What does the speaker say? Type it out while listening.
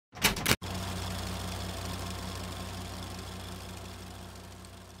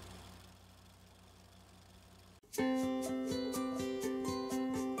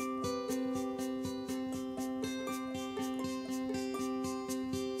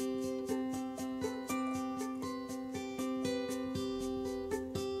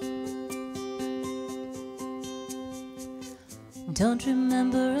Don't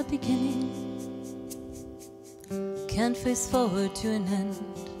remember a beginning, can't face forward to an end.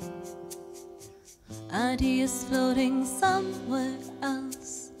 Ideas floating somewhere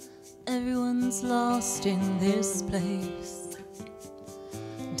else, everyone's lost in this place.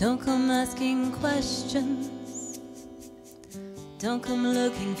 Don't come asking questions, don't come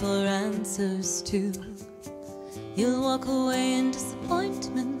looking for answers too. You'll walk away in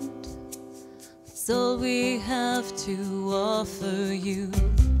disappointment, it's all we have to offer you.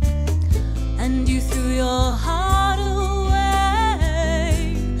 And you threw your heart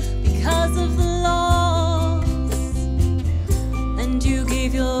away because of the loss, and you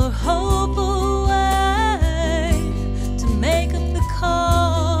gave your hope away to make up the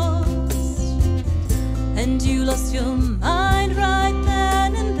cost, and you lost your mind right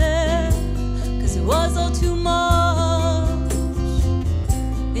then and there, 'cause it was all too much.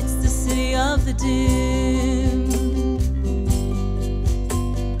 It's the city of the dim.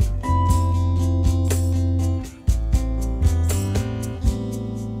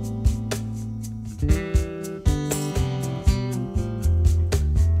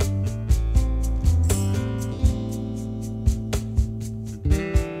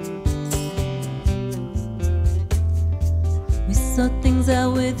 We sort things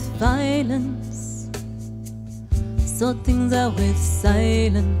out with violence, sort things out with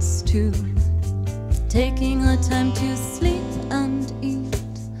silence too. Taking our time to sleep and eat,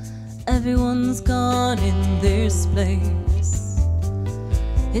 everyone's gone in this place.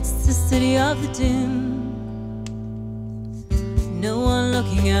 It's the city of the dim. No one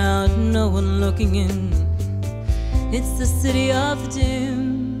looking out, no one looking in. It's the city of the dim.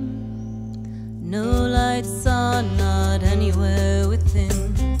 No lights are not anywhere within.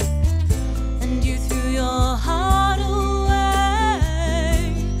 And you threw your heart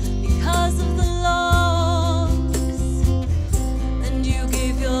away because of the loss, and you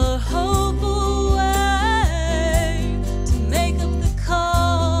gave your hope away to make up the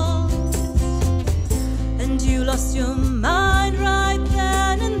cost, and you lost your mind right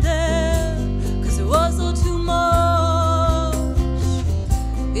then and there, 'cause it was all too much.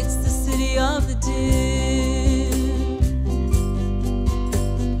 It's the city of the dim.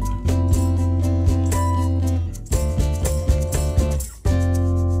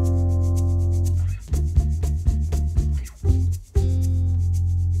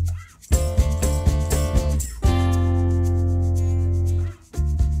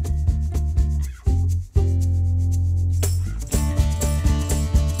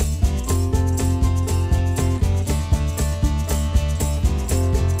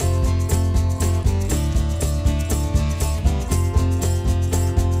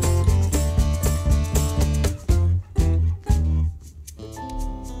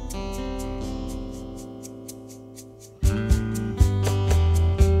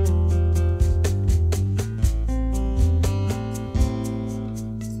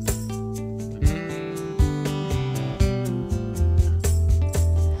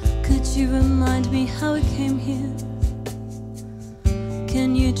 How it came here?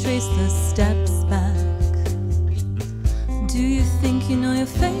 Can you trace the steps back? Do you think you know your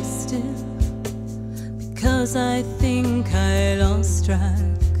face still? Because I think I lost track.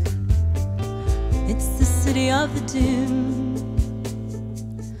 It's the city of the dim.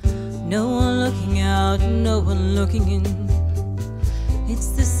 No one looking out, no one looking in. It's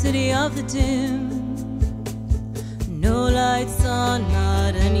the city of the dim. No lights are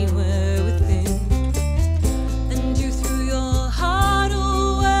not anywhere within.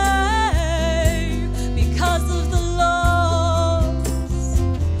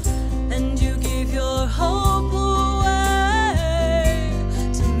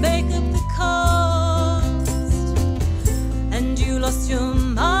 Your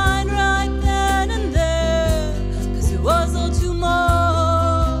mind right then and there, 'cause it was all too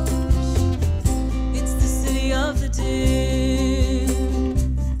much. It's the city of the dim.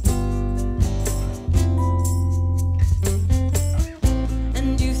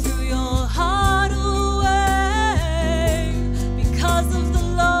 And you threw your heart away because of the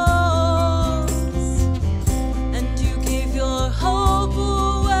loss, and you gave your hope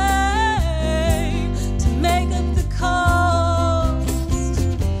away to make up the cost.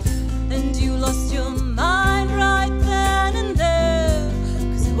 Lost your mind right then and there,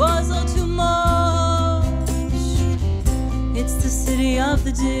 'cause it was all too much. It's the city of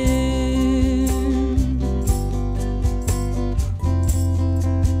the dim.